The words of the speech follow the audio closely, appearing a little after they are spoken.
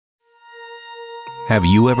Have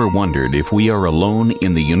you ever wondered if we are alone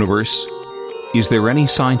in the universe? Is there any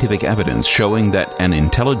scientific evidence showing that an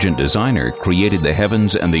intelligent designer created the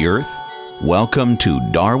heavens and the earth? Welcome to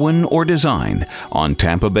Darwin or Design on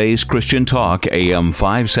Tampa Bay's Christian Talk, AM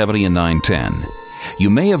 570 and 910.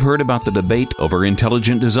 You may have heard about the debate over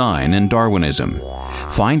intelligent design and Darwinism.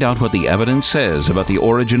 Find out what the evidence says about the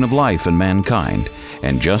origin of life and mankind,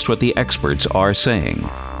 and just what the experts are saying.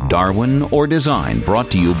 Darwin or Design, brought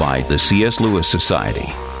to you by the C.S. Lewis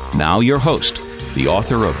Society. Now your host, the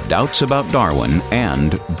author of Doubts About Darwin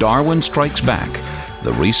and Darwin Strikes Back,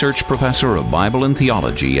 the research professor of Bible and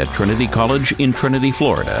theology at Trinity College in Trinity,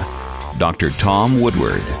 Florida, Dr. Tom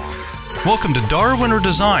Woodward. Welcome to Darwin or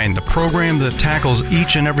Design, the program that tackles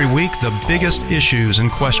each and every week the biggest issues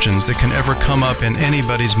and questions that can ever come up in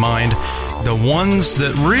anybody's mind, the ones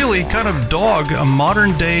that really kind of dog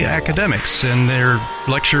modern-day academics in their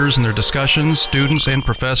lectures and their discussions, students and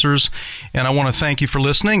professors. And I want to thank you for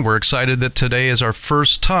listening. We're excited that today is our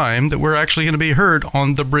first time that we're actually going to be heard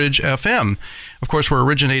on The Bridge FM. Of course, we're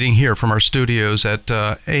originating here from our studios at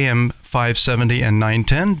AM 570 and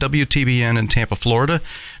 910, WTBN in Tampa, Florida.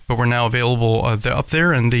 But we're now available up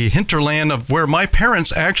there in the hinterland of where my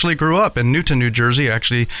parents actually grew up, in Newton, New Jersey.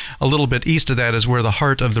 Actually, a little bit east of that is where the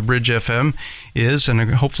heart of the Bridge FM is,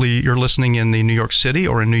 and hopefully you're listening in the New York City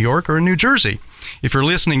or in New York or in New Jersey. If you're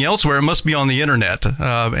listening elsewhere, it must be on the internet.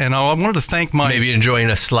 And I wanted to thank my... Maybe enjoying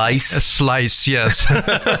a slice? A slice, yes.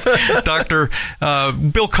 Dr.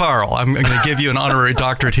 Bill Carl, I'm going to give you an honorary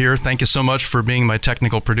doctorate here. Thank you so much for being my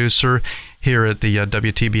technical producer here at the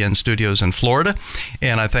WTBN studios in Florida,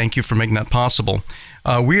 and I thank you for making that possible.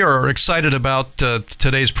 We are excited about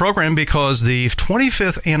today's program because the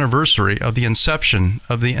 25th anniversary of the inception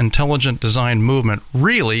of the intelligent design movement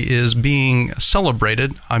really is being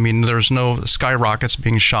celebrated. I mean, there's no skyrockets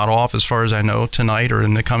being shot off, as far as I know, tonight or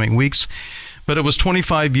in the coming weeks. But it was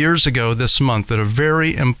 25 years ago this month that a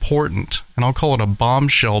very important, and I'll call it a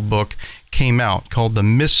bombshell book, came out called The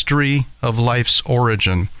Mystery of Life's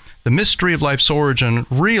Origin. The Mystery of Life's Origin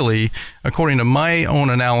really, according to my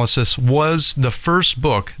own analysis, was the first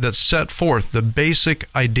book that set forth the basic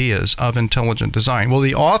ideas of intelligent design. Well,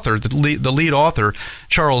 the author, the lead author,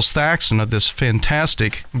 Charles Thaxton, of this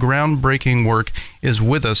fantastic, groundbreaking work, is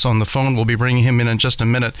with us on the phone. We'll be bringing him in just a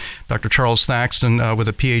minute. Dr. Charles Thaxton, with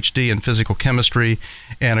a Ph.D. in physical chemistry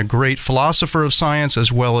and a great philosopher of science,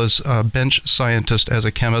 as well as a bench scientist as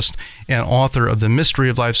a chemist, and author of The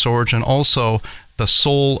Mystery of Life's Origin, also The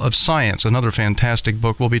Soul of Science, another fantastic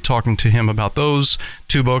book. We'll be talking to him about those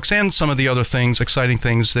two books and some of the other things, exciting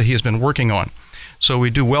things that he has been working on. So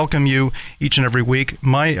we do welcome you each and every week.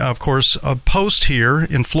 My, of course, post here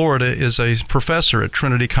in Florida is a professor at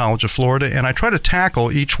Trinity College of Florida, and I try to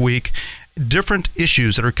tackle each week different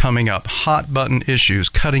issues that are coming up, hot-button issues,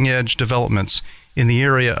 cutting-edge developments in the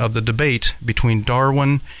area of the debate between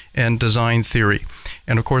Darwin and design theory.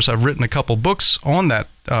 And, of course, I've written a couple books on that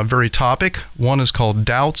very topic. One is called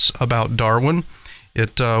Doubts About Darwin.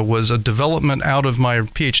 It was a development out of my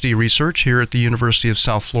Ph.D. research here at the University of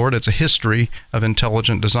South Florida. It's a history of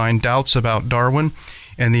intelligent design, Doubts About Darwin.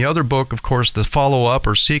 And the other book, of course, the follow-up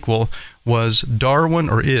or sequel, was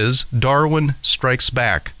Darwin Strikes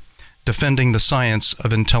Back, Defending the Science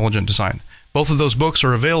of Intelligent Design. Both of those books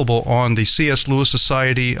are available on the C.S. Lewis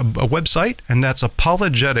Society website, and that's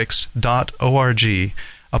apologetics.org,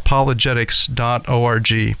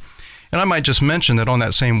 apologetics.org. And I might just mention that on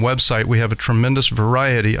that same website, we have a tremendous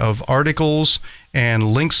variety of articles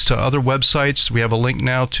and links to other websites. We have a link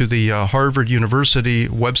now to the Harvard University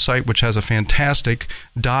website, which has a fantastic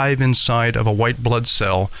dive inside of a white blood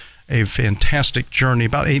cell, a fantastic journey,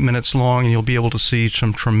 about 8 minutes long, and you'll be able to see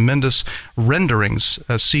some tremendous renderings,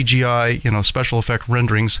 CGI, special effect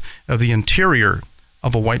renderings of the interior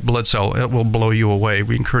of a white blood cell. It will blow you away.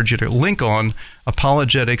 We encourage you to link on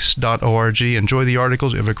apologetics.org. Enjoy the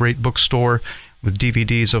articles. We have a great bookstore with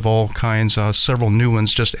DVDs of all kinds, several new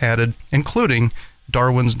ones just added, including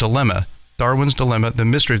Darwin's Dilemma. Darwin's Dilemma, The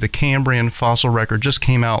Mystery of the Cambrian Fossil Record, just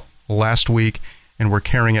came out last week, and we're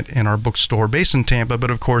carrying it in our bookstore based in Tampa,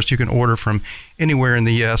 but of course you can order from anywhere in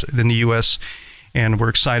the U.S., and we're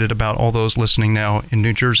excited about all those listening now in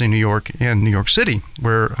New Jersey, New York, and New York City,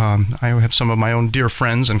 where I have some of my own dear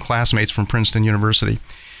friends and classmates from Princeton University.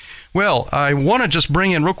 Well, I want to just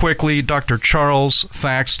bring in real quickly Dr. Charles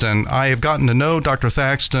Thaxton. I have gotten to know Dr.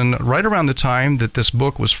 Thaxton right around the time that this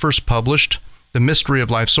book was first published, The Mystery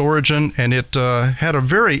of Life's Origin, and it had a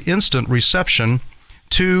very instant reception.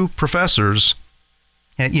 Two professors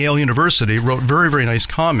at Yale University wrote very, very nice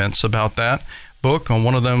comments about that book. On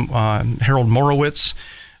one of them, Harold Morowitz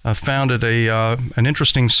found it an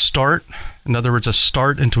interesting start. In other words, a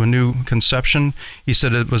start into a new conception. He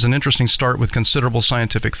said it was an interesting start with considerable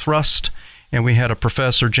scientific thrust. And we had a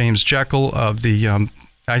professor, James Jekyll, of the,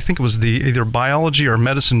 I think it was the either Biology or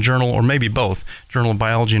Medicine Journal, or maybe both, Journal of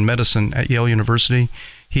Biology and Medicine at Yale University.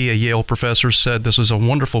 He, a Yale professor, said this was a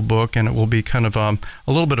wonderful book, and it will be kind of a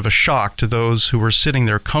little bit of a shock to those who are sitting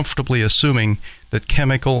there comfortably assuming that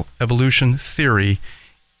chemical evolution theory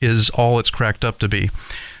is all it's cracked up to be.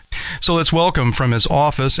 So let's welcome from his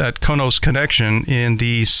office at Konos Connection in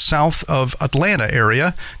the south of Atlanta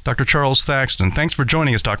area, Dr. Charles Thaxton. Thanks for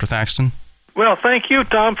joining us, Dr. Thaxton. Well, thank you,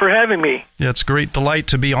 Tom, for having me. Yeah, it's a great delight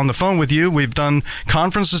to be on the phone with you. We've done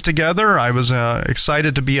conferences together. I was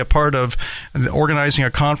excited to be a part of organizing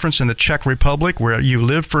a conference in the Czech Republic, where you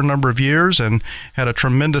lived for a number of years and had a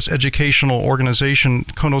tremendous educational organization,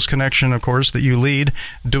 Konos Connection, of course, that you lead,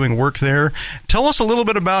 doing work there. Tell us a little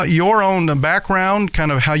bit about your own background,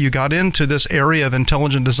 kind of how you got into this area of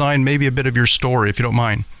intelligent design, maybe a bit of your story, if you don't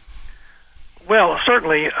mind. Well,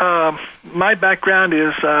 certainly. My background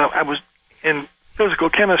is I was in physical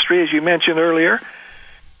chemistry, as you mentioned earlier,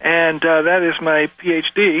 and that is my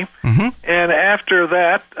PhD. Mm-hmm. And after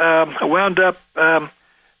that, I wound up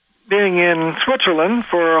being in Switzerland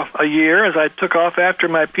for a year as I took off after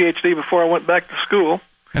my PhD before I went back to school.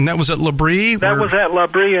 And that was at L'Abri? That was at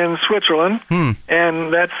L'Abri in Switzerland,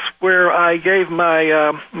 and that's where I gave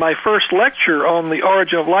my my first lecture on the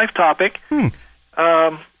origin of life topic. And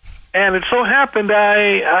it so happened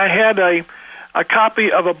I had a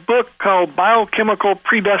copy of a book called Biochemical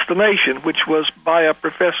Predestination, which was by a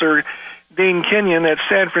Professor Dean Kenyon at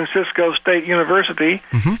San Francisco State University.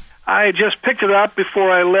 Mm-hmm. I just picked it up before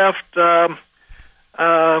I left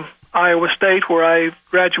Iowa State, where I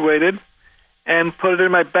graduated, and put it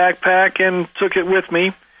in my backpack and took it with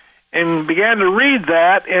me and began to read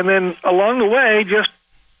that, and then along the way just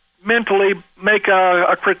mentally make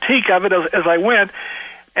a critique of it as I went,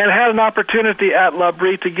 and had an opportunity at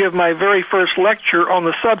L'Abri to give my very first lecture on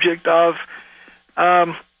the subject of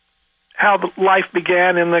how the life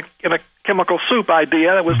began in a chemical soup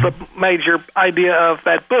idea. That was the major idea of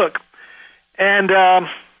that book. And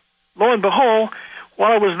lo and behold,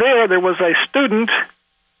 while I was there was a student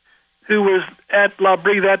who was at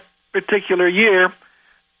L'Abri that particular year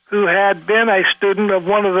who had been a student of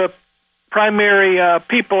one of the primary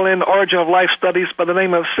people in origin of life studies by the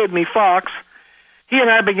name of Sidney Fox. He and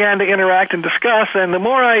I began to interact and discuss, and the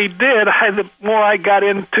more I did, the more I got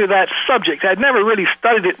into that subject. I'd never really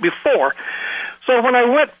studied it before. So when I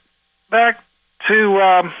went back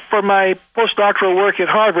to for my postdoctoral work at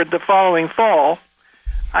Harvard the following fall,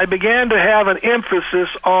 I began to have an emphasis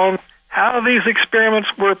on how these experiments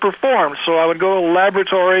were performed. So I would go to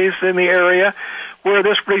laboratories in the area where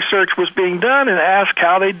this research was being done and ask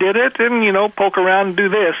how they did it, and poke around and do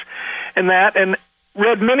this and that, and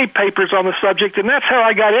read many papers on the subject, and that's how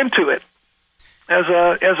I got into it as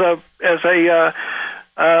a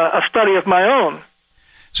study of my own.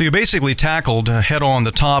 So you basically tackled head-on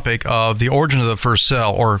the topic of the origin of the first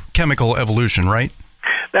cell, or chemical evolution, right?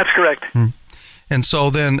 That's correct. And so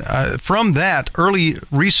then from that early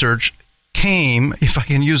research came, if I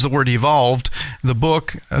can use the word evolved, the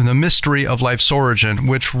book, The Mystery of Life's Origin,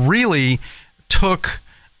 which really took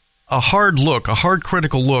a hard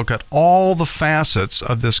critical look at all the facets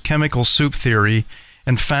of this chemical soup theory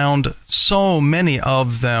and found so many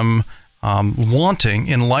of them wanting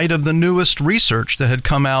in light of the newest research that had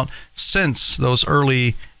come out since those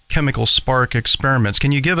early chemical spark experiments.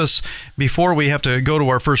 Can you give us, before we have to go to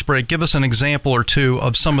our first break, give us an example or two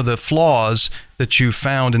of some of the flaws that you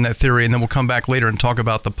found in that theory, and then we'll come back later and talk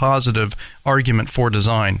about the positive argument for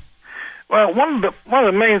design. Well, one of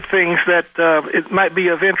the main things that it might be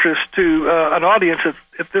of interest to an audience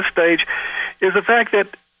at this stage is the fact that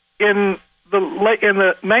in the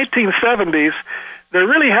 1970s there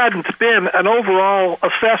really hadn't been an overall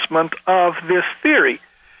assessment of this theory,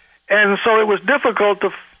 and so it was difficult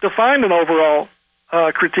to find an overall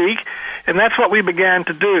critique, and that's what we began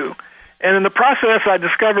to do. And in the process, I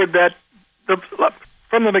discovered that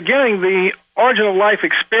from the beginning, the origin of life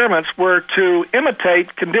experiments were to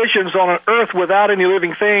imitate conditions on an Earth without any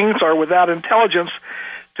living things or without intelligence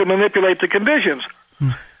to manipulate the conditions.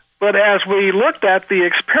 But as we looked at the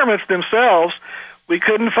experiments themselves, we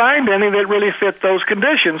couldn't find any that really fit those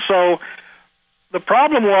conditions. So the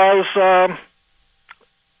problem was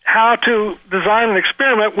how to design an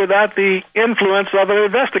experiment without the influence of an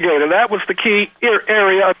investigator. That was the key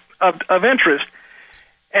area of interest.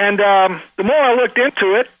 And the more I looked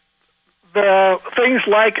into it, the things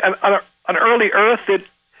like an early Earth that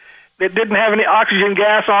didn't have any oxygen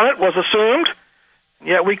gas on it was assumed,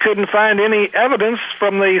 Yet we couldn't find any evidence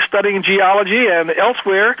from the studying geology and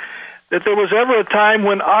elsewhere that there was ever a time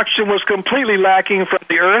when oxygen was completely lacking from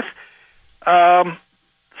the Earth.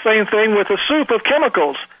 Same thing with the soup of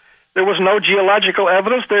chemicals. There was no geological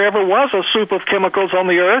evidence there ever was a soup of chemicals on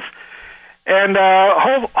the Earth. And a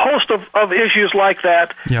whole host of issues like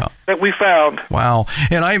that that we found. Wow!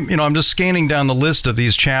 And I'm just scanning down the list of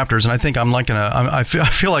these chapters, and I think I'm like I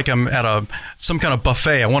feel like I'm at some kind of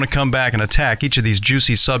buffet. I want to come back and attack each of these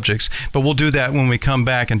juicy subjects, but we'll do that when we come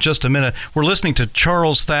back in just a minute. We're listening to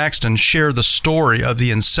Charles Thaxton share the story of the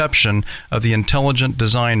inception of the intelligent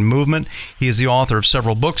design movement. He is the author of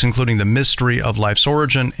several books, including The Mystery of Life's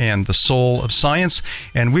Origin and The Soul of Science,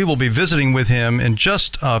 and we will be visiting with him in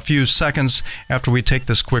just a few seconds after we take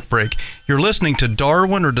this quick break. You're listening to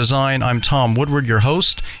Darwin or Design. I'm Tom Woodward, your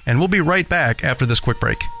host, and we'll be right back after this quick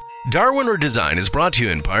break. Darwin or Design is brought to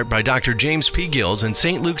you in part by Dr. James P. Gills and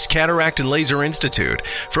St. Luke's Cataract and Laser Institute.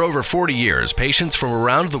 For over 40 years, patients from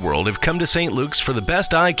around the world have come to St. Luke's for the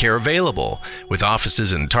best eye care available. With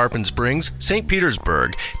offices in Tarpon Springs, St.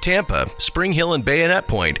 Petersburg, Tampa, Spring Hill, and Bayonet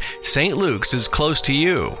Point, St. Luke's is close to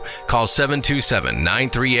you. Call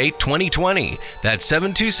 727-938-2020. That's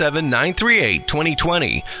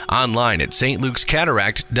 727-938-2020. Online at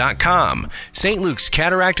stlukescataract.com. St. Luke's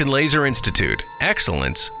Cataract and Laser Institute.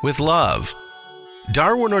 Excellence with love.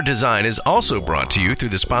 Darwin or Design is also brought to you through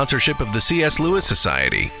the sponsorship of the C.S. Lewis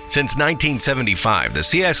Society. Since 1975, the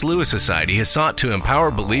C.S. Lewis Society has sought to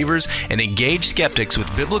empower believers and engage skeptics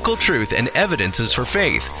with biblical truth and evidences for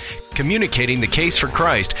faith, communicating the case for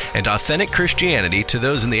Christ and authentic Christianity to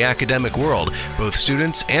those in the academic world, both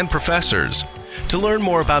students and professors. To learn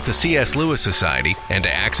more about the C.S. Lewis Society and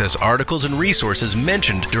to access articles and resources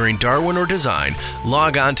mentioned during Darwin or Design,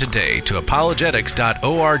 log on today to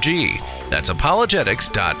apologetics.org. That's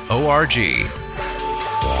apologetics.org.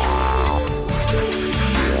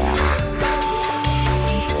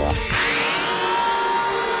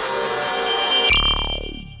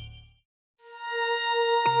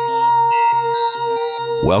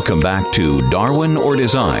 Welcome back to Darwin or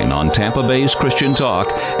Design on Tampa Bay's Christian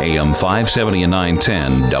Talk, AM 570 and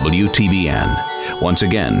 910 WTBN. Once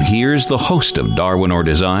again, here's the host of Darwin or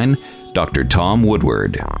Design, Dr. Tom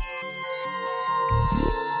Woodward.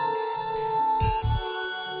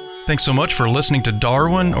 Thanks so much for listening to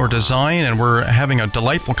Darwin or Design, and we're having a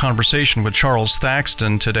delightful conversation with Charles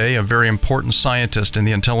Thaxton today, a very important scientist in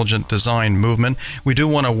the intelligent design movement. We do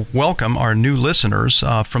want to welcome our new listeners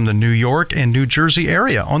from the New York and New Jersey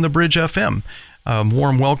area on the Bridge FM.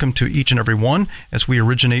 Warm welcome to each and every one as we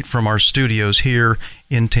originate from our studios here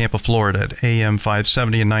in Tampa, Florida at AM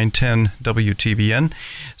 570 and 910 WTBN.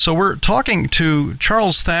 So we're talking to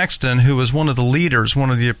Charles Thaxton, who is one of the leaders, one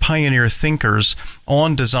of the pioneer thinkers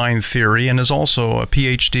on design theory, and is also a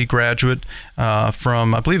PhD graduate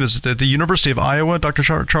from, I believe, is the University of Iowa, Dr.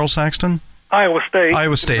 Charles Thaxton? Iowa State. I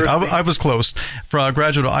was close. From a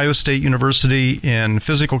graduate of Iowa State University in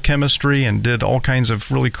physical chemistry, and did all kinds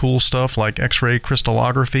of really cool stuff like X-ray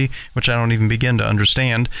crystallography, which I don't even begin to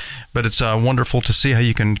understand. But it's wonderful to see how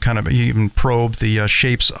you can kind of even probe the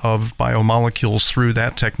shapes of biomolecules through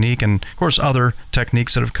that technique, and of course other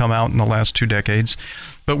techniques that have come out in the last 2 decades.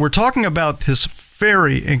 But we're talking about this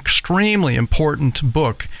very extremely important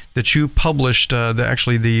book that you published,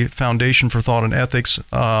 the Foundation for Thought and Ethics,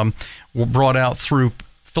 brought out through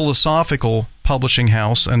Philosophical Publishing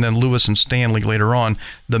House and then Lewis and Stanley later on,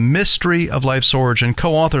 The Mystery of Life's Origin,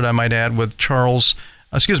 co-authored, I might add, with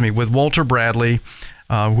with Walter Bradley,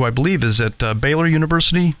 who I believe is at Baylor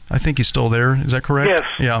University. I think he's still there. Is that correct? Yes.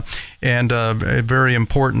 Yeah. And a very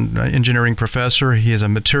important engineering professor. He is a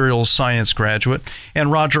materials science graduate.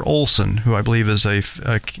 And Roger Olson, who I believe is a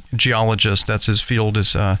geologist. That's his field. His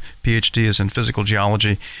PhD is in physical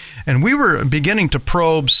geology. And we were beginning to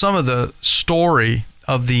probe some of the story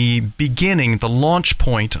of the beginning, the launch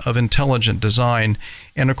point of intelligent design.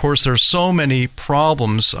 And of course, there's so many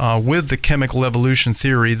problems with the chemical evolution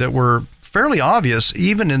theory that were fairly obvious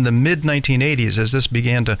even in the mid-1980s as this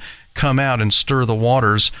began to come out and stir the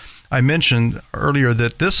waters. I mentioned earlier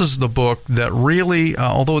that this is the book that really,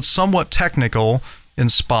 although it's somewhat technical in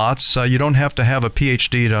spots, you don't have to have a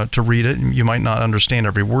PhD to read it. You might not understand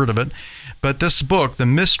every word of it. But this book, The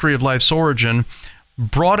Mystery of Life's Origin,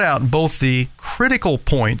 brought out both the critical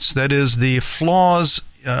points, that is, the flaws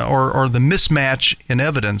or the mismatch in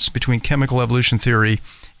evidence between chemical evolution theory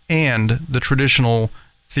and the traditional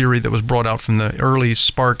theory that was brought out from the early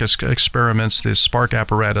spark experiments, the spark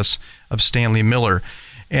apparatus of Stanley Miller.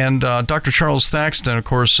 And Dr. Charles Thaxton, of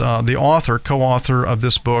course, the co-author of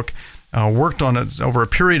this book, worked on it over a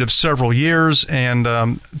period of several years. And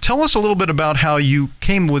tell us a little bit about how you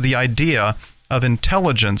came with the idea of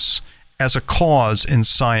intelligence as a cause in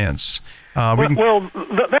science?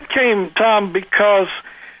 That came, Tom, because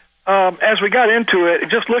as we got into it,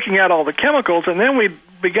 just looking at all the chemicals, and then we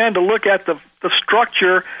began to look at the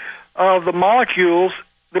structure of the molecules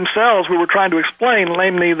themselves we were trying to explain,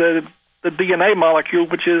 namely the DNA molecule,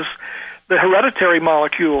 which is the hereditary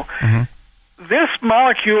molecule. Mm-hmm. This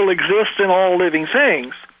molecule exists in all living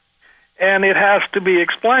things, and it has to be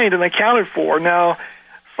explained and accounted for. Now,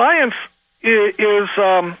 science is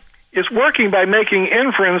working by making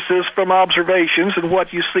inferences from observations and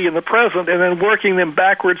what you see in the present, and then working them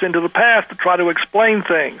backwards into the past to try to explain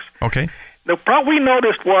things. Okay. The problem we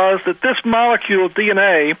noticed was that this molecule,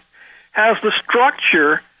 DNA, has the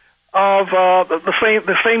structure of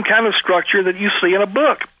the same kind of structure that you see in a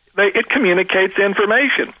book. It communicates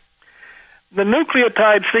information. The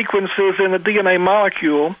nucleotide sequences in the DNA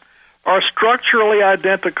molecule are structurally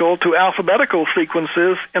identical to alphabetical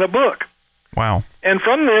sequences in a book. Wow. And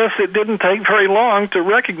from this, it didn't take very long to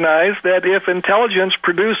recognize that if intelligence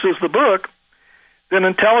produces the book, then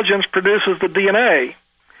intelligence produces the DNA.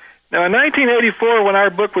 Now, in 1984, when our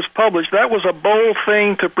book was published, that was a bold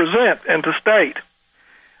thing to present and to state.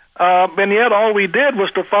 And yet all we did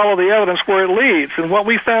was to follow the evidence where it leads. And what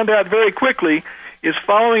we found out very quickly is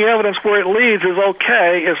following evidence where it leads is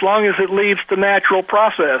okay as long as it leads to natural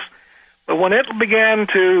process. But when it began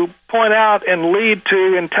to point out and lead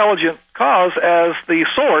to intelligent cause as the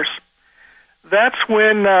source, that's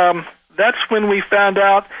when we found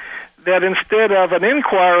out that instead of an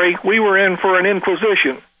inquiry, we were in for an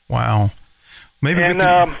inquisition. Wow. And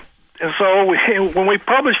so when we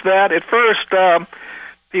published that, at first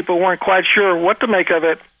people weren't quite sure what to make of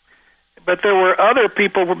it, but there were other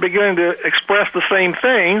people who were beginning to express the same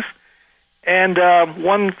things, and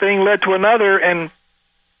one thing led to another, and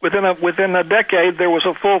within a decade, there was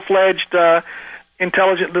a full-fledged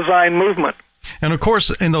intelligent design movement. And, of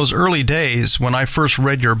course, in those early days, when I first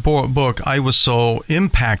read your book, I was so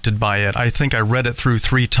impacted by it. I think I read it through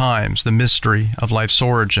 3 times, The Mystery of Life's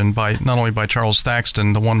Origin, not only by Charles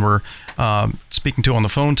Thaxton, the one we're speaking to on the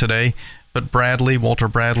phone today, but Walter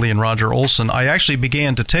Bradley, and Roger Olson. I actually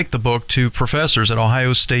began to take the book to professors at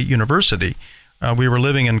Ohio State University. We were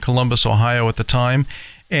living in Columbus, Ohio at the time,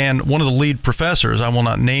 and one of the lead professors, I will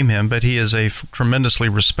not name him, but he is a tremendously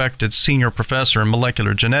respected senior professor in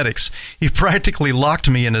molecular genetics. He practically locked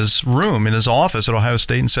me in his room, in his office at Ohio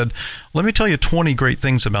State, and said, "Let me tell you 20 great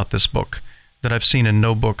things about this book that I've seen in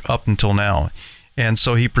no book up until now." And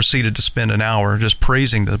so he proceeded to spend an hour just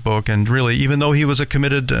praising the book. And really, even though he was a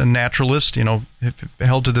committed naturalist,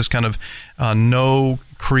 held to this kind of no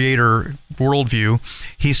creator worldview,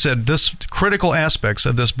 he said this critical aspects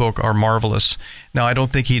of this book are marvelous. Now, I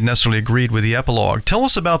don't think he necessarily agreed with the epilogue. Tell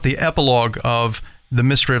us about the epilogue of The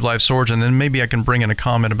Mystery of Life's Origin, and then maybe I can bring in a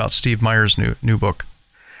comment about Steve Meyer's new book.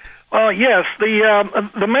 Yes,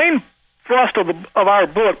 the main thrust of our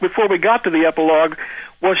book, before we got to the epilogue,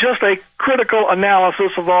 was just a critical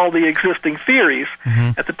analysis of all the existing theories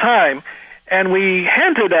at the time. And we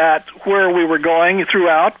hinted at where we were going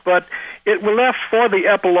throughout, but it was left for the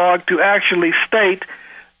epilogue to actually state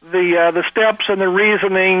the steps and the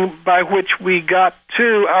reasoning by which we got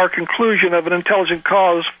to our conclusion of an intelligent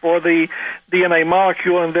cause for the DNA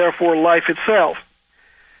molecule and therefore life itself.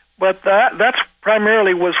 But that's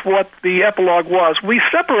primarily was what the epilogue was. We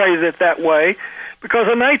separated it that way because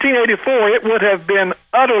in 1984 it would have been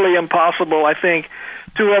utterly impossible, I think,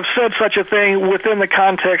 to have said such a thing within the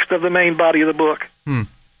context of the main body of the book. And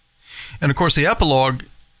of course the epilogue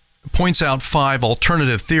points out 5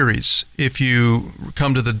 alternative theories if you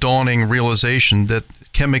come to the dawning realization that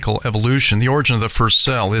chemical evolution, the origin of the first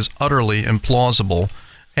cell, is utterly implausible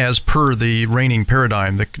as per the reigning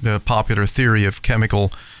paradigm, the popular theory of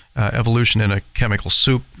chemical evolution in a chemical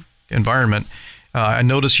soup environment. I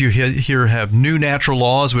notice you here have new natural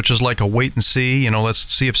laws, which is like a wait and see. Let's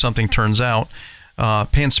see if something turns out.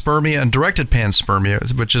 Panspermia and directed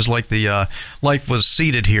panspermia, which is like the life was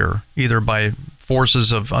seeded here, either by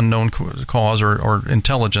forces of unknown cause or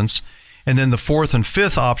intelligence. And then the 4th and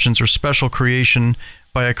 5th options are special creation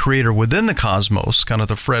by a creator within the cosmos, kind of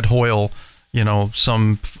the Fred Hoyle,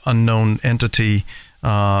 some unknown entity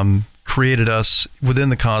created us within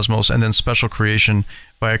the cosmos, and then special creation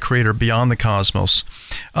by a creator beyond the cosmos.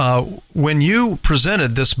 When you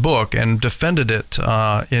presented this book and defended it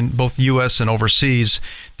in both U.S. and overseas,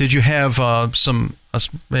 did you have some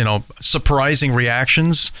surprising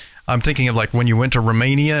reactions? I'm thinking of like when you went to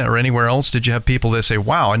Romania or anywhere else, did you have people that say,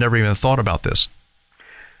 "Wow, I never even thought about this"?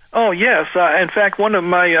 Oh, yes. In fact, one of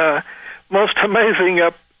my most amazing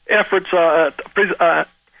efforts, sort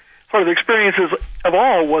of experiences of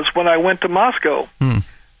all, was when I went to Moscow in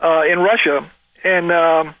Russia. and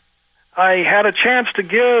I had a chance to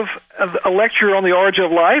give a lecture on the origin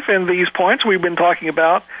of life and these points we've been talking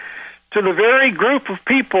about to the very group of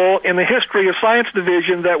people in the History of Science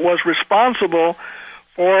division that was responsible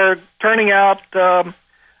for turning out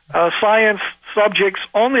science subjects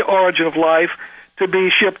on the origin of life to be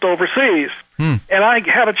shipped overseas. And I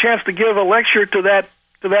had a chance to give a lecture to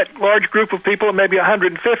that large group of people, maybe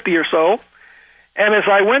 150 or so. And as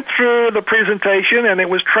I went through the presentation and it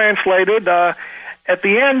was translated, at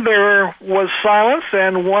the end there was silence,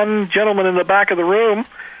 and one gentleman in the back of the room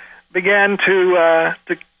began to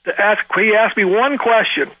ask. He asked me one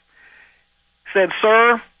question. He said,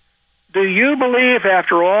 "Sir, do you believe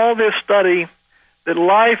after all this study that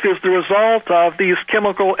life is the result of these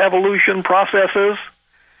chemical evolution processes?"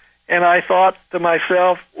 And I thought to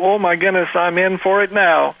myself, oh my goodness, I'm in for it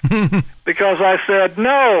now. Because I said,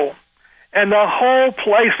 no. And the whole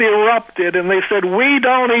place erupted, and they said, we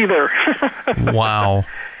don't either. Wow.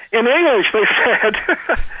 In English, they said.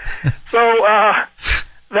 So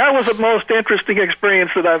that was the most interesting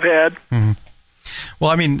experience that I've had. Mm-hmm.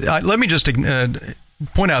 Well, I mean, let me just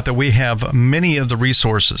point out that we have many of the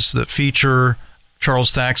resources that feature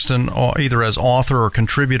Charles Thaxton either as author or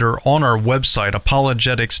contributor on our website.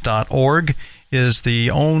 Apologetics.org is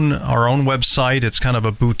our own website. It's kind of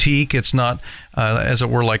a boutique. It's not, as it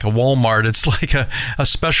were, like a Walmart. It's like a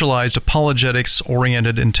specialized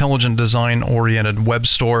apologetics-oriented, intelligent design-oriented web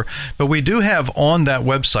store. But we do have on that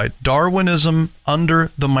website Darwinism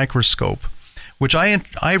Under the Microscope, which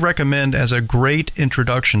I recommend as a great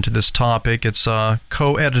introduction to this topic. It's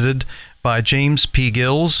co-edited by James P.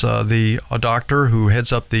 Gills, a doctor who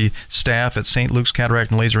heads up the staff at St. Luke's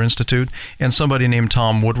Cataract and Laser Institute, and somebody named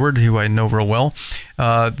Tom Woodward, who I know real well.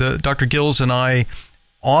 Dr. Gills and I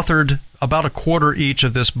authored about a quarter each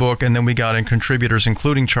of this book, and then we got in contributors,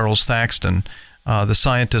 including Charles Thaxton, the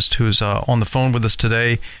scientist who's on the phone with us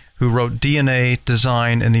today, who wrote DNA,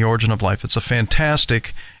 Design, and the Origin of Life. It's a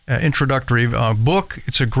fantastic introductory book.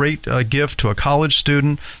 It's a great gift to a college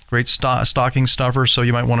student, great stocking stuffer, so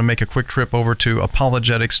you might want to make a quick trip over to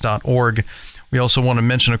apologetics.org. We also want to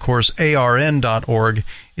mention, of course, ARN.org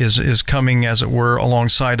is coming, as it were,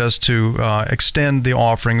 alongside us to extend the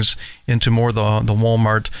offerings into more the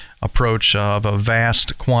Walmart approach of a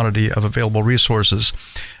vast quantity of available resources.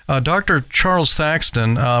 Dr. Charles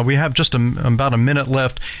Thaxton, we have just about a minute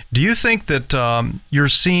left. Do you think that you're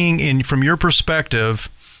seeing, from your perspective,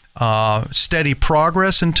 steady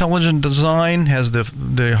progress in intelligent design? Has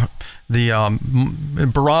the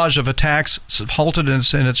barrage of attacks halted in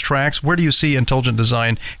its tracks? Where do you see intelligent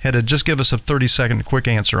design headed? Just give us a 30-second quick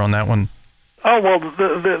answer on that one. Oh, well,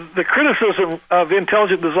 the criticism of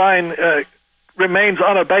intelligent design remains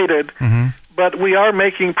unabated, but we are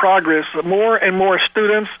making progress. More and more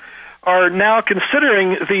students are now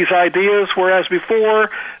considering these ideas, whereas before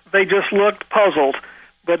they just looked puzzled.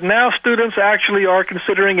 But now students actually are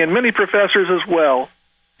considering, and many professors as well.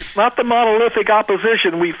 Not the monolithic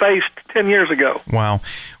opposition we faced 10 years ago. Wow.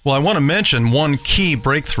 Well, I want to mention one key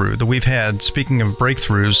breakthrough that we've had. Speaking of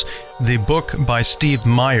breakthroughs, the book by Steve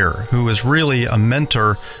Meyer, who is really a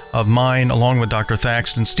mentor of mine along with Dr.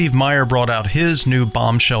 Thaxton. Steve Meyer brought out his new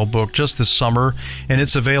bombshell book just this summer, and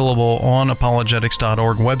it's available on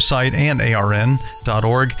apologetics.org website and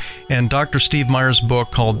arn.org. And Dr. Steve Meyer's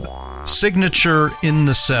book called Signature in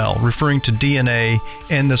the Cell, referring to DNA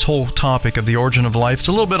and this whole topic of the origin of life. It's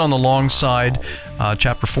a little bit on the long side.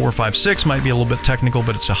 Chapter 4, 5, 6 might be a little bit technical,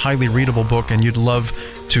 but it's a highly readable book, and you'd love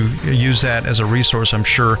to use that as a resource, I'm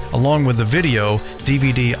sure, along with the video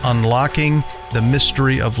DVD Unlocking the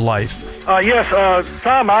Mystery of Life. Yes,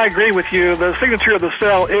 Tom, I agree with you. The Signature of the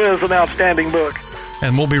Cell is an outstanding book.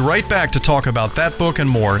 And we'll be right back to talk about that book and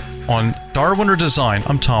more on Darwin or Design.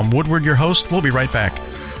 I'm Tom Woodward, your host. We'll be right back.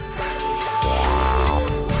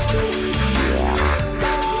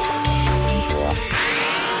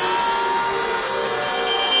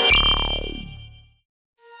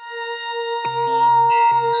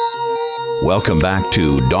 Welcome back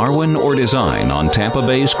to Darwin or Design on Tampa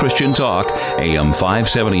Bay's Christian Talk, AM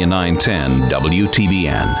 570 and 910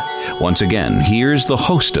 WTBN. Once again, here's the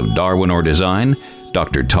host of Darwin or Design,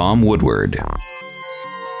 Dr. Tom Woodward.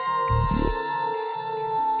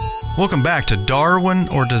 Welcome back to Darwin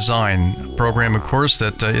or Design, a program, of course,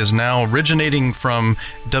 that is now originating from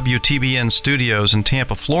WTBN studios in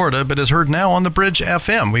Tampa, Florida, but is heard now on the Bridge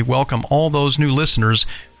FM. We welcome all those new listeners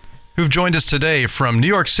who've joined us today from New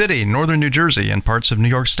York City, northern New Jersey, and parts of New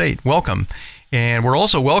York State. Welcome. And we're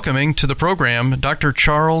also welcoming to the program Dr.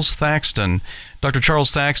 Charles Thaxton. Dr.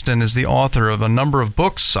 Charles Thaxton is the author of a number of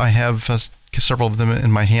books. I have several of them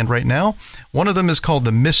in my hand right now. One of them is called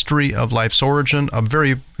The Mystery of Life's Origin, a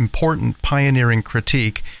very important pioneering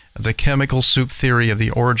critique of the chemical soup theory of the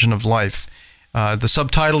origin of life. The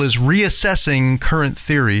subtitle is Reassessing Current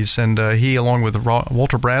Theories, and he, along with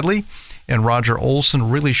Walter Bradley and Roger Olson,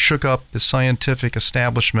 really shook up the scientific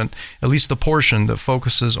establishment, at least the portion that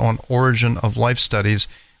focuses on origin of life studies,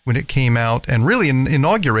 when it came out and really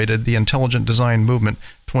inaugurated the intelligent design movement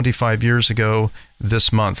 25 years ago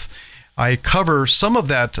this month. I cover some of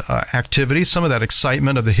that activity, some of that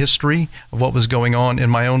excitement of the history of what was going on in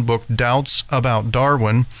my own book, Doubts About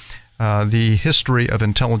Darwin, the history of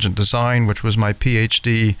intelligent design, which was my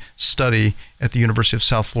PhD study at the University of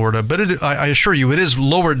South Florida. But I assure you, it is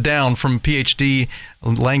lowered down from PhD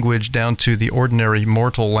language down to the ordinary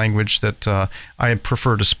mortal language that I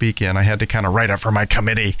prefer to speak in. I had to kind of write up for my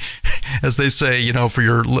committee, as they say, for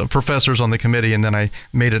your professors on the committee, and then I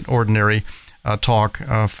made an ordinary talk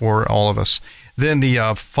for all of us. Then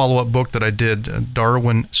the follow-up book that I did,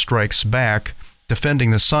 Darwin Strikes Back, Defending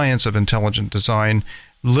the Science of Intelligent Design,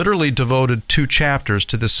 literally devoted 2 chapters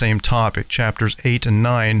to the same topic. Chapters 8 and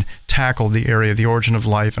 9 tackled the area of the origin of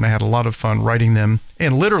life, and I had a lot of fun writing them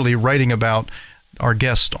and literally writing about our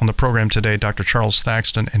guest on the program today, Dr. Charles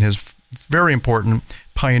Thaxton, and his very important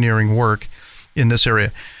pioneering work in this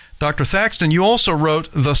area. Dr. Thaxton, you also wrote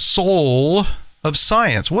The Soul of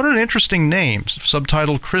Science. What an interesting name,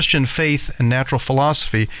 subtitled Christian Faith and Natural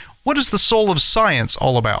Philosophy. What is The Soul of Science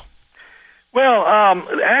all about? Well,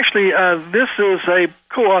 actually, this is a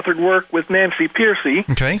co-authored work with Nancy Pearcey.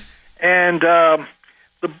 Okay. And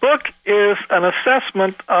the book is an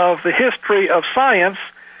assessment of the history of science,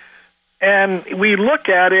 and we look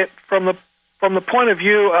at it from the point of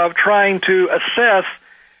view of trying to assess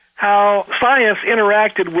how science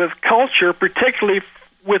interacted with culture, particularly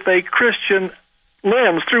with a Christian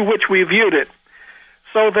lens through which we viewed it.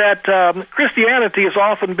 So that Christianity has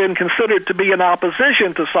often been considered to be in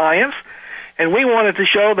opposition to science, and we wanted to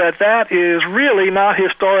show that that is really not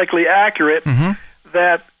historically accurate,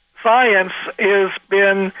 that science has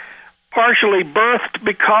been partially birthed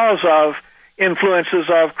because of influences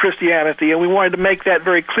of Christianity, and we wanted to make that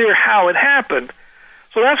very clear how it happened.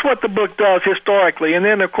 So that's what the book does historically. And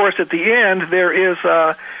then, of course, at the end, there is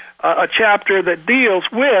a chapter that deals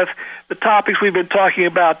with the topics we've been talking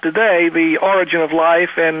about today, the origin of life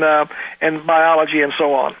and biology and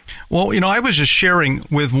so on. Well, I was just sharing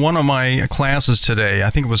with one of my classes today. I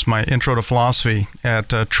think it was my Intro to Philosophy at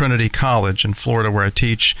Trinity College in Florida, where I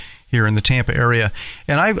teach here in the Tampa area.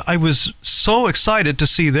 And I was so excited to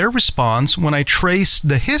see their response when I traced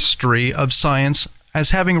the history of science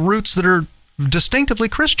as having roots that are distinctively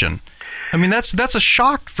Christian. I mean, that's a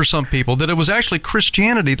shock for some people, that it was actually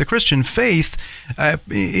Christianity, the Christian faith,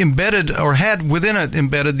 embedded or had within it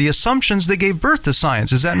embedded the assumptions that gave birth to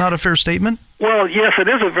science. Is that not a fair statement? Well, yes, it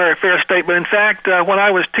is a very fair statement. In fact, when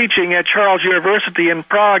I was teaching at Charles University in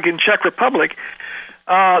Prague in Czech Republic,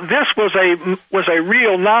 this was a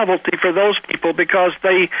real novelty for those people, because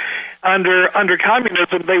they, under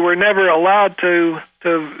communism, they were never allowed to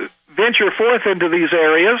venture forth into these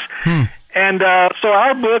areas. And so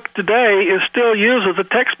our book today is still used as a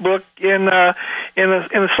textbook in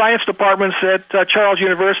the science departments at Charles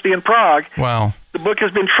University in Prague. Wow. The book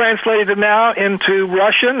has been translated now into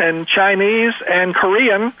Russian and Chinese and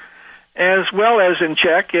Korean, as well as in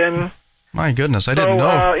Czech. And my goodness, I didn't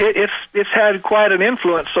know. It's had quite an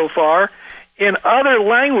influence so far in other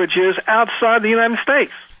languages outside the United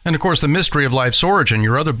States. And, of course, The Mystery of Life's Origin,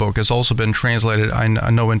 your other book, has also been translated, I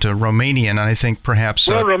know, into Romanian, and I think perhaps...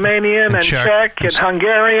 Romanian and Czech and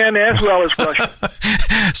Hungarian, as well as Russian.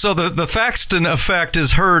 So the Thaxton effect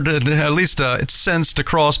is heard, at least it's sensed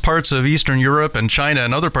across parts of Eastern Europe and China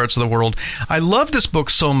and other parts of the world. I love this book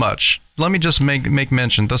so much. Let me just make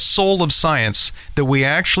mention, The Soul of Science, that we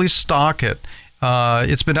actually stock it.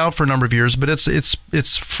 It's been out for a number of years, but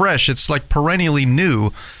it's fresh. It's like perennially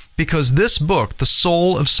new. Because this book, The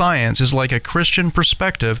Soul of Science, is like a Christian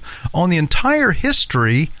perspective on the entire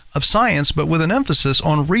history of science, but with an emphasis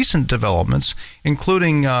on recent developments,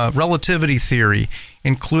 including relativity theory,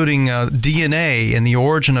 including DNA and the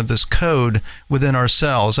origin of this code within our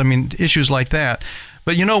cells. I mean, issues like that.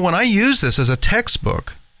 But when I use this as a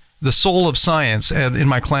textbook, The Soul of Science, in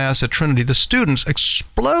my class at Trinity, the students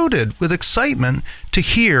exploded with excitement to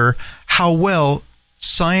hear how well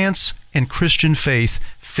science and Christian faith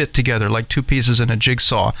fit together like two pieces in a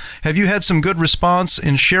jigsaw. Have you had some good response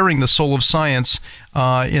in sharing The Soul of Science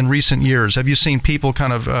in recent years? Have you seen people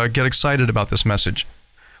kind of get excited about this message?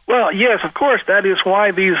 Well, yes, of course. That is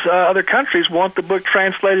why these other countries want the book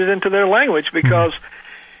translated into their language, because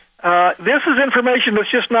This is information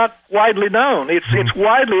that's just not widely known. It's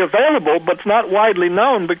widely available, but it's not widely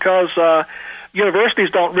known because universities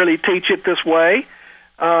don't really teach it this way.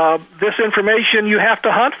 This information you have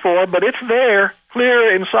to hunt for, but it's there,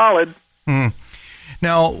 clear and solid.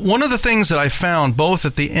 Now, one of the things that I found both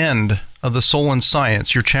at the end of the Soul and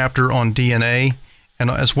Science, your chapter on DNA, and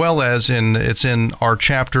as well as it's in our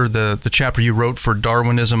chapter, the chapter you wrote for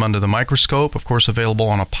Darwinism Under the Microscope, of course, available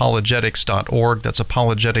on apologetics.org. That's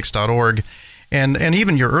apologetics.org. And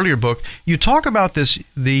even your earlier book, you talk about this,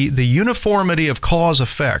 the uniformity of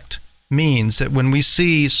cause-effect means that when we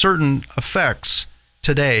see certain effects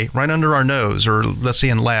today, right under our nose, or let's say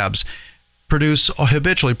in labs,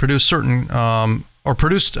 habitually produce certain, or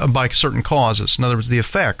produced by certain causes. In other words, the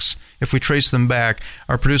effects, if we trace them back,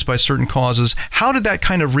 are produced by certain causes. How did that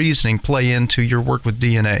kind of reasoning play into your work with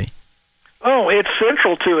DNA? Oh, it's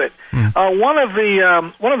central to it. One of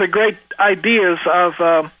the great ideas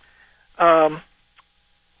of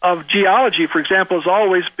geology, for example, has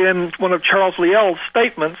always been one of Charles Lyell's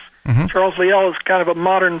statements. Charles Lyell is kind of a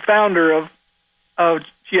modern founder of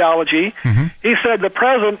geology. He said the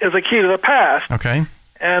present is a key to the past. Okay.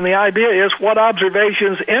 And the idea is what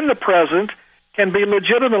observations in the present can be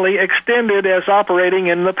legitimately extended as operating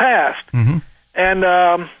in the past.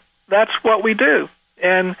 And that's what we do.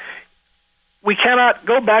 And we cannot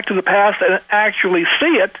go back to the past and actually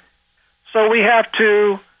see it, so we have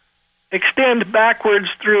to extend backwards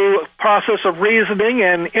through a process of reasoning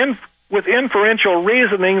and with inferential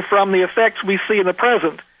reasoning from the effects we see in the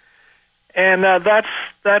present. And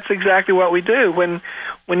that's exactly what we do. When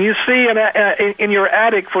you see in your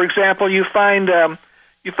attic, for example, you find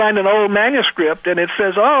an old manuscript and it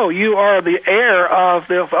says, "Oh, you are the heir of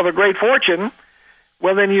a great fortune."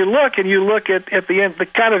 Well, then you look at the end, the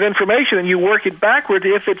kind of information, and you work it backwards.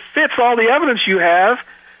 If it fits all the evidence you have,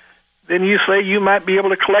 then you say you might be able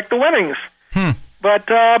to collect the winnings. But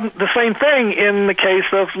the same thing in the case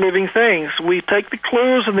of living things. We take the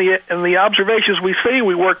clues and the observations we see,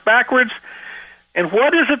 we work backwards, and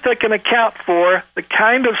what is it that can account for the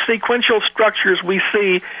kind of sequential structures we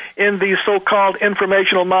see in these so-called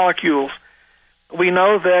informational molecules? We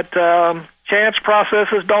know that chance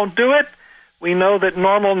processes don't do it. We know that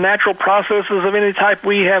normal natural processes of any type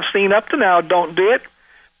we have seen up to now don't do it.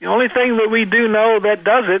 The only thing that we do know that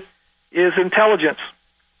does it is intelligence.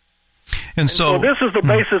 And so this is the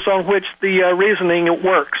basis on which the reasoning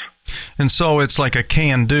works. And so it's like a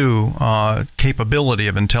can-do capability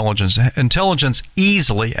of intelligence. Intelligence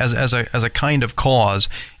easily, as a kind of cause,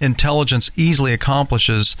 intelligence easily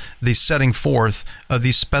accomplishes the setting forth of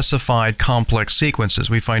these specified complex sequences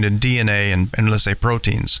we find in DNA and let's say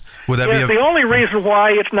proteins. Would that be the only reason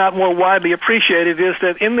why it's not more widely appreciated is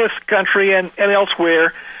that in this country and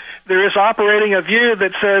elsewhere, there is operating a view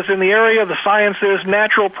that says in the area of the sciences,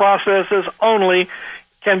 natural processes only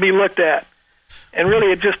can be looked at. And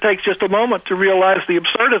really, it just takes a moment to realize the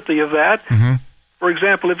absurdity of that. For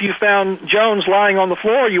example, if you found Jones lying on the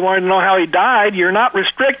floor, you wanted to know how he died, you're not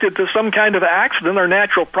restricted to some kind of accident or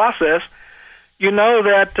natural process. You know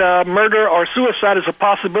that murder or suicide is a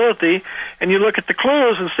possibility, and you look at the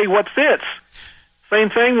clues and see what fits. Same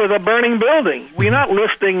thing with a burning building.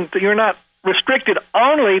 You're not restricted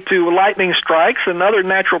only to lightning strikes and other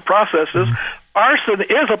natural processes. Arson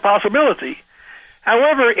is a possibility.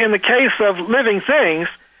 However, in the case of living things,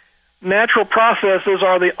 natural processes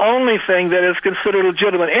are the only thing that is considered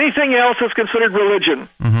legitimate. Anything else is considered religion.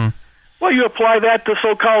 Well, you apply that to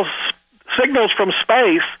so-called signals from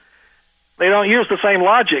space, they don't use the same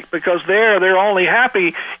logic, because they're only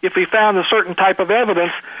happy if we found a certain type of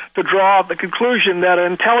evidence to draw the conclusion that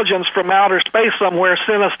an intelligence from outer space somewhere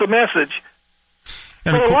sent us the message.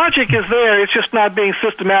 So the logic is there, it's just not being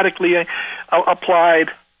systematically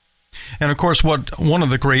applied. And of course, one of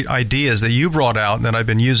the great ideas that you brought out that I've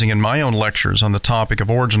been using in my own lectures on the topic of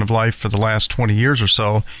origin of life for the last 20 years or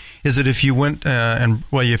so is that if you went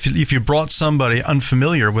if you brought somebody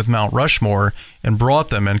unfamiliar with Mount Rushmore and brought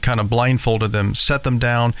them and kind of blindfolded them, set them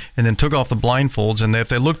down, and then took off the blindfolds, and if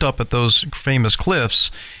they looked up at those famous cliffs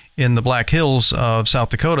in the Black Hills of South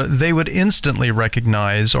Dakota, they would instantly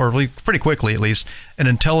recognize, or pretty quickly at least, an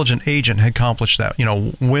intelligent agent had accomplished that.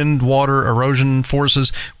 Wind, water, erosion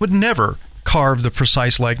forces would never carve the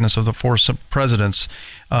precise likeness of the four presidents,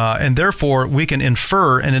 and therefore we can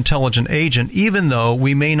infer an intelligent agent even though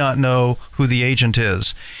we may not know who the agent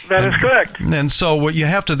is. That is correct. And so what you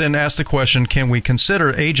have to then ask the question, can we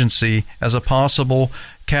consider agency as a possible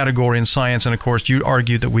category in science? And of course you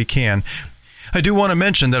argued that we can. I do want to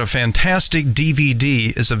mention that a fantastic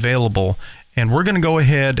DVD is available, and we're going to go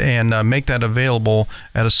ahead and make that available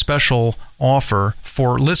at a special offer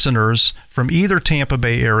for listeners from either Tampa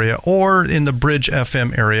Bay area or in the Bridge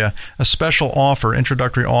FM area, a special offer,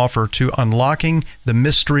 introductory offer to Unlocking the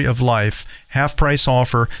Mystery of Life, half-price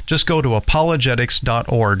offer. Just go to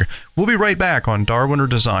apologetics.org. We'll be right back on Darwin or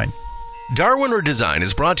Design. Darwin or Design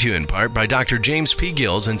is brought to you in part by Dr. James P.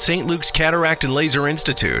 Gills and St. Luke's Cataract and Laser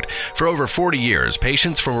Institute. For over 40 years,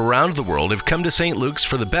 patients from around the world have come to St. Luke's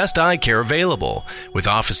for the best eye care available. With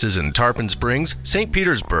offices in Tarpon Springs, St.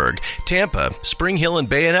 Petersburg, Tampa, Spring Hill, and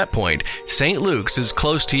Bayonet Point, St. Luke's is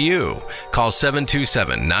close to you. Call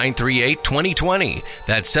 727-938-2020.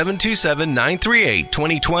 That's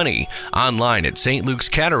 727-938-2020. Online at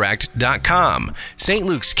stlukescataract.com. St.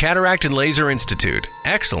 Luke's Cataract and Laser Institute.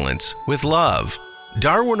 Excellence with love.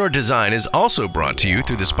 Darwin or Design is also brought to you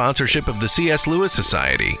through the sponsorship of the C.S. Lewis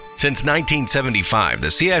Society. Since 1975,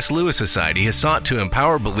 the C.S. Lewis Society has sought to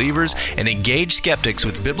empower believers and engage skeptics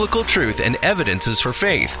with biblical truth and evidences for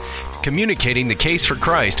faith, communicating the case for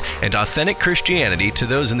Christ and authentic Christianity to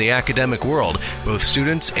those in the academic world, both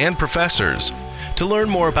students and professors. To learn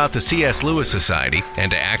more about the C.S. Lewis Society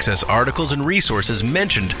and to access articles and resources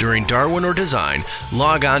mentioned during Darwin or Design,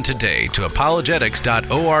 log on today to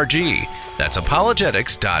apologetics.org. That's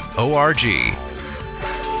apologetics.org.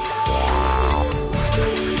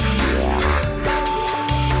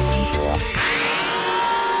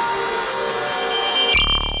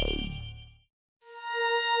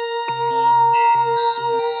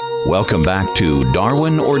 Welcome back to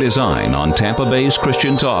Darwin or Design on Tampa Bay's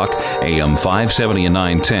Christian Talk, AM 570 and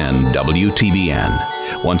 910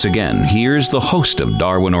 WTBN. Once again, here's the host of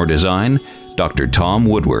Darwin or Design, Dr. Tom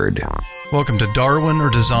Woodward. Welcome to Darwin or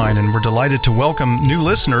Design, and we're delighted to welcome new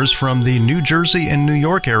listeners from the New Jersey and New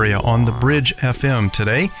York area on the Bridge FM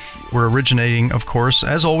today. We're originating, of course,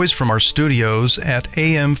 as always, from our studios at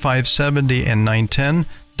AM 570 and 910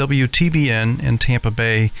 WTBN in Tampa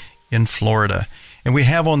Bay in Florida. And we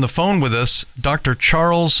have on the phone with us Dr.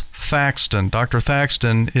 Charles Thaxton. Dr.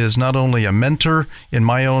 Thaxton is not only a mentor in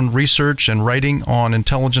my own research and writing on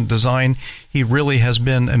intelligent design, he really has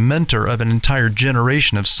been a mentor of an entire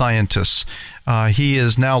generation of scientists. He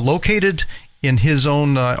is now located in his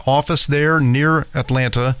own office there near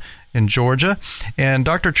Atlanta in Georgia. And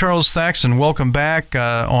Dr. Charles Thaxton, welcome back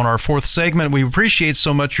on our fourth segment. We appreciate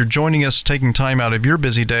so much you're joining us, taking time out of your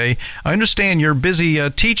busy day. I understand you're busy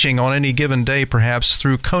teaching on any given day, perhaps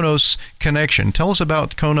through Konos Connection. Tell us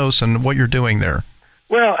about Konos and what you're doing there.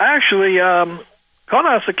 Well, actually,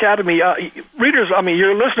 Konos Academy,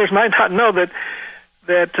 your listeners might not know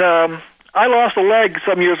that I lost a leg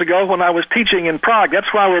some years ago when I was teaching in Prague.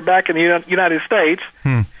 That's why we're back in the United States.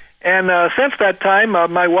 And since that time,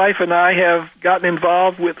 my wife and I have gotten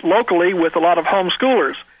involved locally with a lot of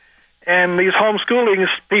homeschoolers. And these homeschooling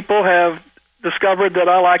people have discovered that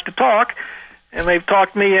I like to talk, and they've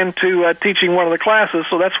talked me into teaching one of the classes.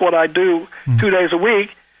 So that's what I do 2 days a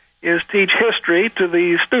week, is teach history to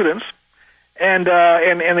these students and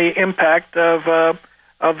the impact of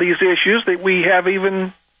these issues that we have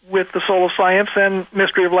even with the soul of science and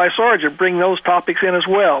mystery of life's origin, bring those topics in as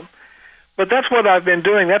well. But that's what I've been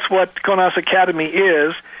doing. That's what Konos Academy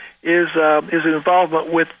is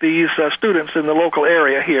involvement with these students in the local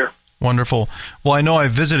area here. Wonderful. Well, I know I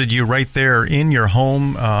visited you right there in your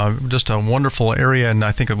home, just a wonderful area, and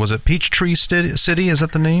I think it was at Peachtree City, is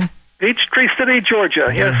that the name? Peachtree City,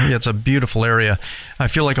 Georgia, yes. Yeah, it's a beautiful area. I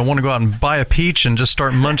feel like I want to go out and buy a peach and just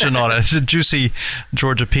start munching on it. It's a juicy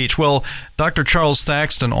Georgia peach. Well, Dr. Charles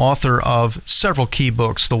Thaxton, author of several key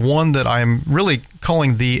books. The one that I'm really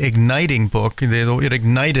calling the igniting book, it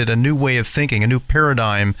ignited a new way of thinking, a new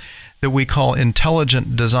paradigm that we call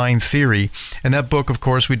intelligent design theory. And that book, of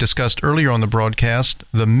course, we discussed earlier on the broadcast,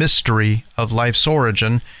 The Mystery of Life's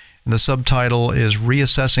Origin. And the subtitle is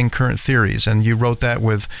Reassessing Current Theories. And you wrote that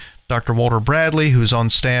with Dr. Walter Bradley, who's on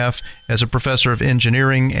staff as a professor of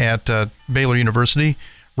engineering at Baylor University.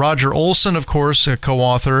 Roger Olson, of course, a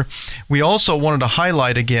co-author. We also wanted to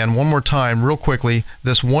highlight again, one more time, real quickly,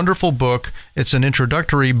 this wonderful book. It's an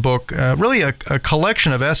introductory book, really a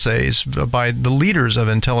collection of essays by the leaders of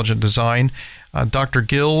intelligent design. Dr.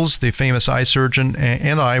 Gills, the famous eye surgeon,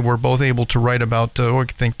 and I were both able to write about, I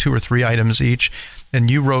think, 2 or 3 items each. And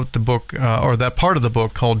you wrote the book, or that part of the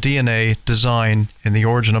book, called DNA, Design, and the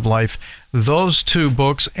Origin of Life. Those 2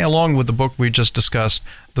 books, along with the book we just discussed,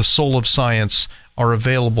 The Soul of Science, are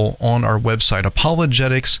available on our website,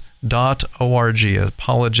 apologetics.org,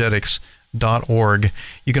 apologetics.org.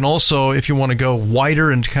 You can also, if you want to go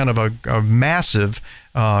wider and kind of a massive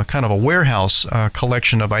kind of a warehouse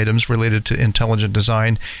collection of items related to intelligent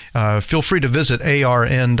design. Feel free to visit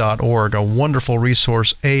arn.org, a wonderful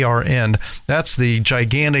resource, ARN. That's the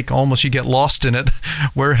gigantic, almost you get lost in it,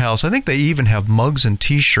 warehouse. I think they even have mugs and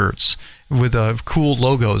T-shirts with cool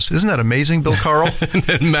logos. Isn't that amazing, Bill Carl?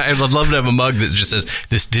 I'd love to have a mug that just says,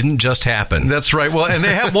 "This didn't just happen." That's right. Well, and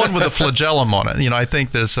they have one with a flagellum on it. I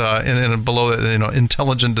think this, and below it,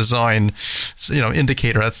 intelligent design,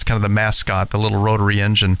 indicator. That's kind of the mascot, the little rotary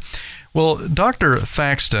engine. Well, Dr.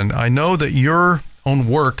 Thackston, I know that your own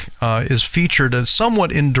work is featured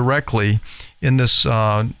somewhat indirectly in this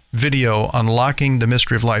video, Unlocking the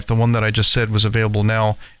Mystery of Life, the one that I just said was available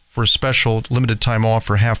now for a special limited time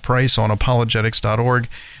offer, half price on apologetics.org.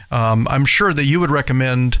 I'm sure that you would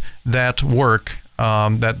recommend that work,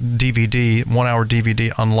 that DVD, 1-hour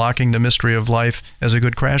DVD, Unlocking the Mystery of Life, as a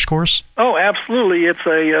good crash course? Oh, absolutely. It's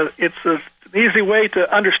an easy way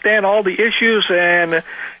to understand all the issues, and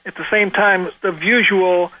at the same time, the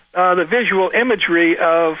visual imagery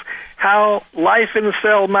of how life in the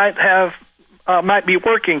cell might be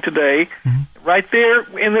working today, right there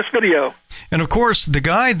in this video. And of course, the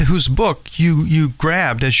guy whose book you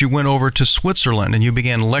grabbed as you went over to Switzerland and you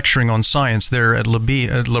began lecturing on science there at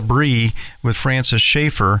L'Abri with Francis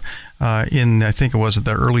Schaeffer in, I think it was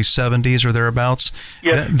the early 70s or thereabouts.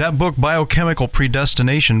 Yes. That book, Biochemical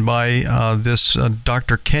Predestination, by this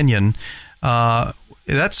Dr. Kenyon,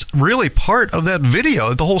 that's really part of that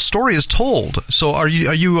video. The whole story is told. So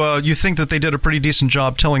you think that they did a pretty decent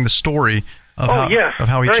job telling the story of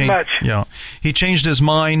how he very changed? Much. Yeah, he changed his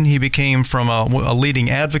mind. He became from a leading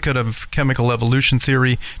advocate of chemical evolution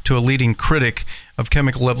theory to a leading critic of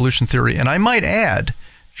chemical evolution theory. And I might add,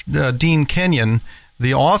 Dean Kenyon,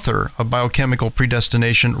 the author of Biochemical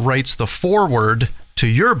Predestination, writes the foreword to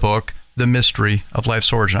your book, The Mystery of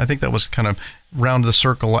Life's Origin. I think that was kind of round the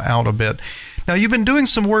circle out a bit. Now, you've been doing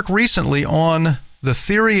some work recently on the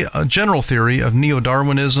theory, general theory of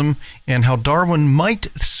neo-Darwinism, and how Darwin might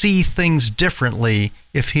see things differently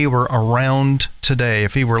if he were around today,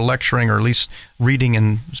 if he were lecturing or at least reading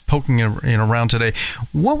and poking around today.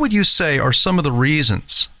 What would you say are some of the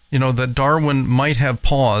reasons, that Darwin might have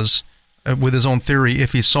pause with his own theory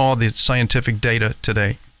if he saw the scientific data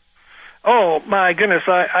today? Oh my goodness!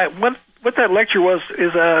 What that lecture was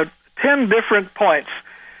is 10 different points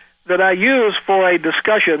that I use for a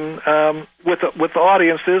discussion with the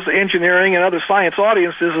audiences, engineering and other science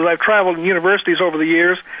audiences, as I've traveled in universities over the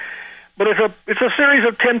years. But it's a series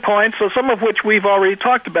of 10 points, so some of which we've already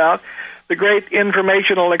talked about. The great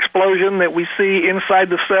informational explosion that we see inside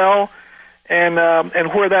the cell, and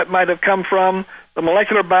where that might have come from. The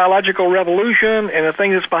molecular biological revolution and the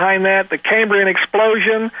thing that's behind that. The Cambrian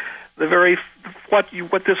explosion.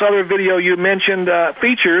 What this other video you mentioned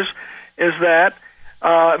features is that.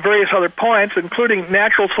 Various other points, including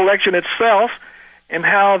natural selection itself, and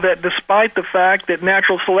how that despite the fact that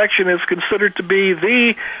natural selection is considered to be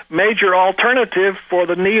the major alternative for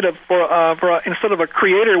the need for instead of a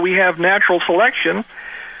creator, we have natural selection.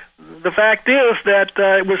 The fact is that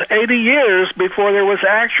it was 80 years before there was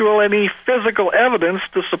any physical evidence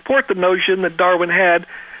to support the notion that Darwin had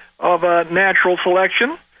of natural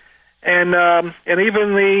selection, and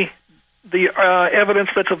even the evidence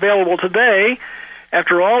that's available today.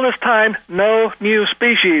 After all this time, no new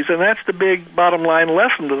species, and that's the big bottom line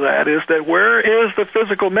lesson to that, is that where is the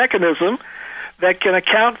physical mechanism that can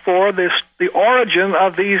account for the origin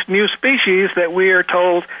of these new species that we are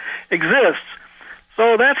told exists?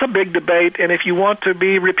 So that's a big debate, and if you want to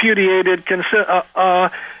be repudiated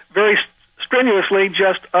very strenuously,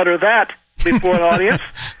 just utter that before an audience,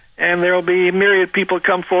 and there will be myriad people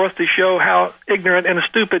come forth to show how ignorant and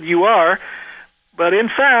stupid you are. But in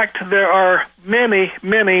fact, there are many,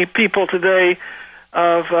 many people today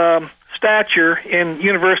of stature in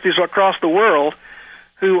universities across the world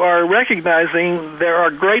who are recognizing there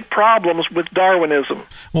are great problems with Darwinism.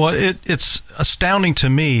 Well, it's astounding to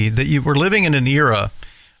me that we're living in an era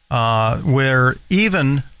where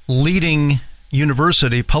even leading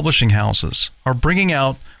university publishing houses are bringing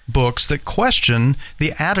out books that question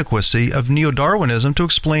the adequacy of neo-Darwinism to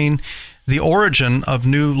explain the origin of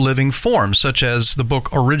new living forms, such as the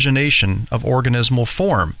book Origination of Organismal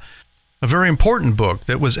Form, a very important book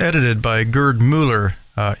that was edited by Gerd Müller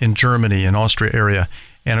in Germany, in Austria area,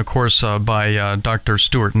 and of course by Dr.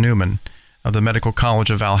 Stuart Newman of the Medical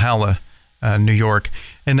College of Valhalla, New York.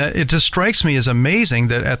 And it just strikes me as amazing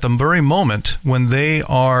that at the very moment when they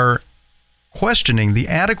are questioning the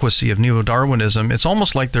adequacy of neo-Darwinism, it's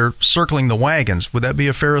almost like they're circling the wagons. Would that be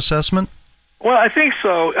a fair assessment? Well, I think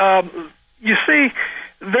so. You see,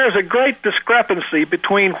 there's a great discrepancy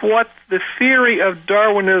between what the theory of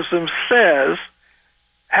Darwinism says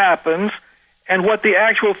happens and what the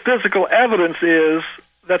actual physical evidence is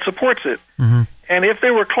that supports it. Mm-hmm. And if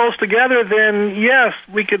they were close together, then yes,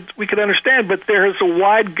 we could understand. But there is a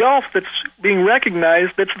wide gulf that's being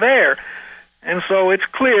recognized that's there, and so it's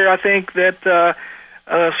clear. I think that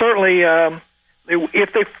certainly,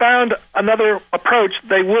 if they found another approach,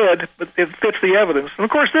 they would. But it fits the evidence. And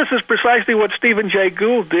of course, this is precisely what Stephen Jay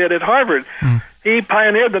Gould did at Harvard. Mm. He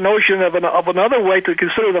pioneered the notion of another way to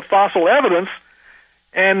consider the fossil evidence,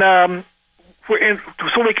 and so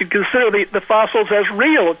we could consider the fossils as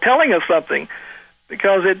real, telling us something,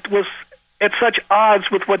 because it was at such odds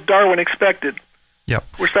with what Darwin expected. Yep.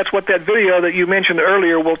 Of course, that's what that video that you mentioned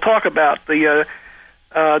earlier will talk about, the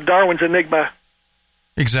Darwin's Enigma.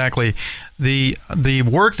 Exactly. The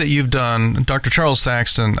work that you've done, Dr. Charles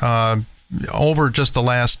Thaxton, over just the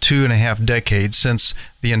last 2.5 decades since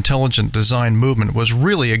the intelligent design movement was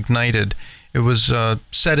really ignited. It was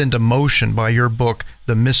set into motion by your book,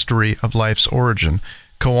 The Mystery of Life's Origin,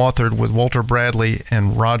 co-authored with Walter Bradley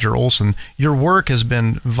and Roger Olson. Your work has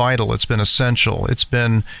been vital. It's been essential. It's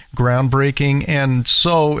been groundbreaking and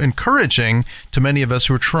so encouraging to many of us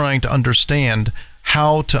who are trying to understand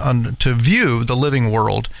how to view the living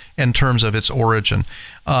world in terms of its origin.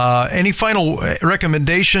 Any final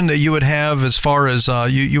recommendation that you would have as far as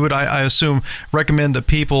you would, I assume, recommend that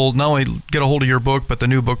people not only get a hold of your book, but the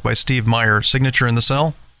new book by Steve Meyer, Signature in the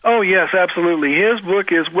Cell? Oh, yes, absolutely. His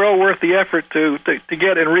book is well worth the effort to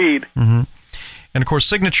get and read. Mm-hmm. And, of course,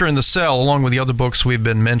 Signature in the Cell, along with the other books we've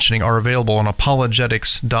been mentioning, are available on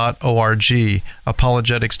apologetics.org,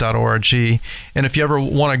 apologetics.org. And if you ever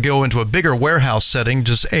want to go into a bigger warehouse setting,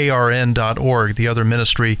 just arn.org, the other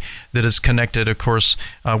ministry that is connected, of course,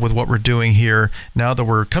 with what we're doing here. Now that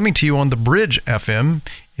we're coming to you on the Bridge FM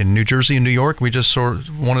in New Jersey and New York, we just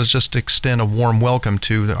want to just extend a warm welcome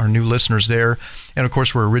to our new listeners there. And, of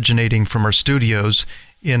course, we're originating from our studios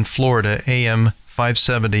in Florida, AM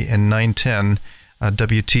 570 and 910.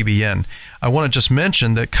 WTBN. I want to just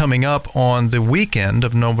mention that coming up on the weekend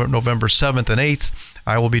of November 7th and 8th,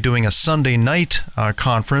 I will be doing a Sunday night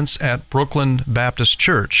conference at Brooklyn Baptist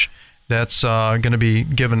Church. That's going to be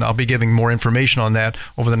given. I'll be giving more information on that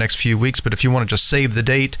over the next few weeks. But if you want to just save the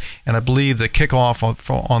date, and I believe the kickoff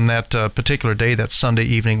on that particular day, that Sunday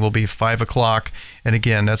evening, will be 5 o'clock. And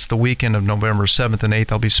again, that's the weekend of November 7th and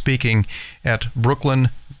 8th. I'll be speaking at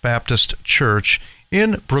Brooklyn Baptist Church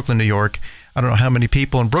in Brooklyn, New York. I don't know how many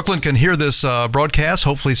people in Brooklyn can hear this broadcast.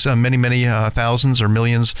 Hopefully many thousands or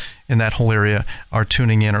millions in that whole area are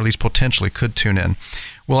tuning in, or at least potentially could tune in.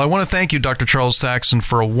 Well, I want to thank you, Dr. Charles Thaxton,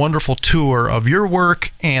 for a wonderful tour of your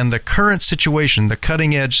work and the current situation, the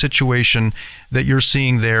cutting-edge situation that you're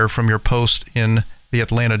seeing there from your post in the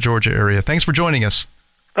Atlanta, Georgia area. Thanks for joining us.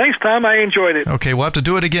 Thanks, Tom. I enjoyed it. Okay, we'll have to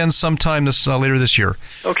do it again sometime later this year.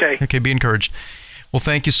 Okay. Okay, be encouraged. Well,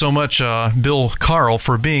 thank you so much, Bill Carl,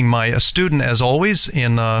 for being my student, as always,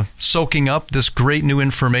 in soaking up this great new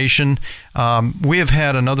information. We have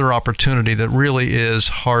had another opportunity that really is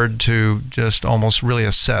hard to just almost really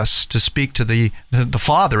assess, to speak to the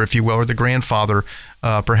father, if you will, or the grandfather,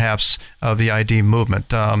 perhaps, of the ID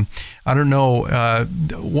movement. I don't know.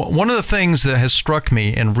 One of the things that has struck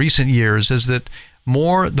me in recent years is that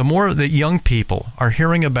the more that young people are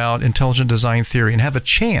hearing about intelligent design theory and have a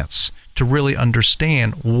chance to really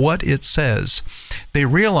understand what it says, they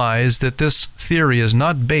realize that this theory is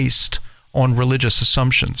not based on religious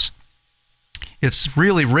assumptions. It's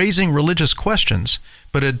really raising religious questions,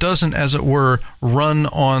 but it doesn't, as it were, run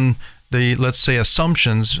on the, let's say,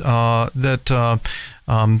 assumptions that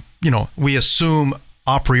we assume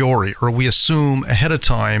a priori, or we assume ahead of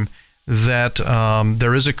time that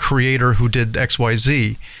there is a creator who did X, Y,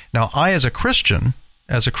 Z. Now, I, as a Christian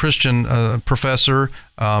professor,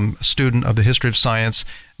 student of the history of science,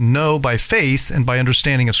 know by faith and by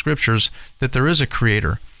understanding of scriptures that there is a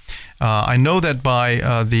creator. I know that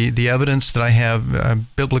by the evidence that I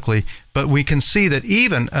have biblically, but we can see that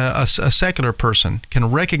even a secular person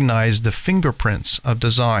can recognize the fingerprints of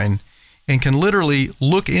design and can literally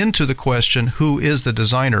look into the question, who is the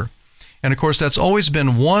designer? And of course, that's always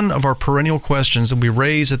been one of our perennial questions that we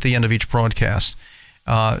raise at the end of each broadcast.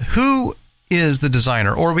 Who is the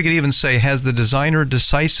designer? Or we could even say, has the designer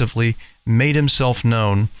decisively made himself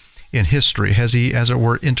known in history? Has he, as it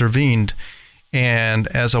were, intervened? And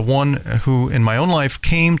as one who, in my own life,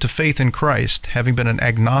 came to faith in Christ, having been an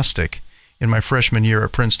agnostic in my freshman year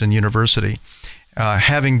at Princeton University,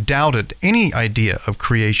 having doubted any idea of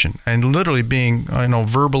creation, and literally being,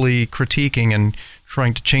 verbally critiquing and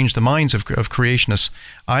trying to change the minds of creationists,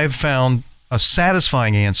 I've found a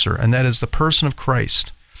satisfying answer, and that is the person of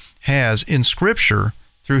Christ has, in Scripture,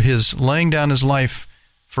 through his laying down his life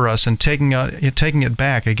for us and taking it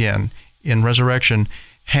back again in resurrection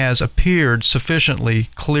has appeared sufficiently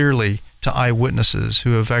clearly to eyewitnesses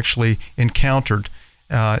who have actually encountered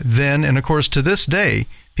then, and of course to this day,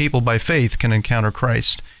 people by faith can encounter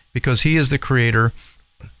Christ because He is the Creator.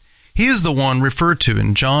 He is the one referred to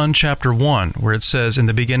in John chapter 1, where it says, "In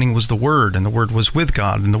the beginning was the Word, and the Word was with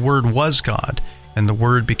God, and the Word was God, and the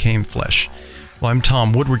Word became flesh." Well, I'm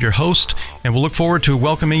Tom Woodward, your host, and we'll look forward to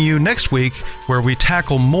welcoming you next week, where we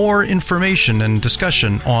tackle more information and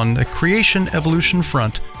discussion on the creation-evolution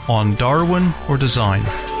front on Darwin or Design.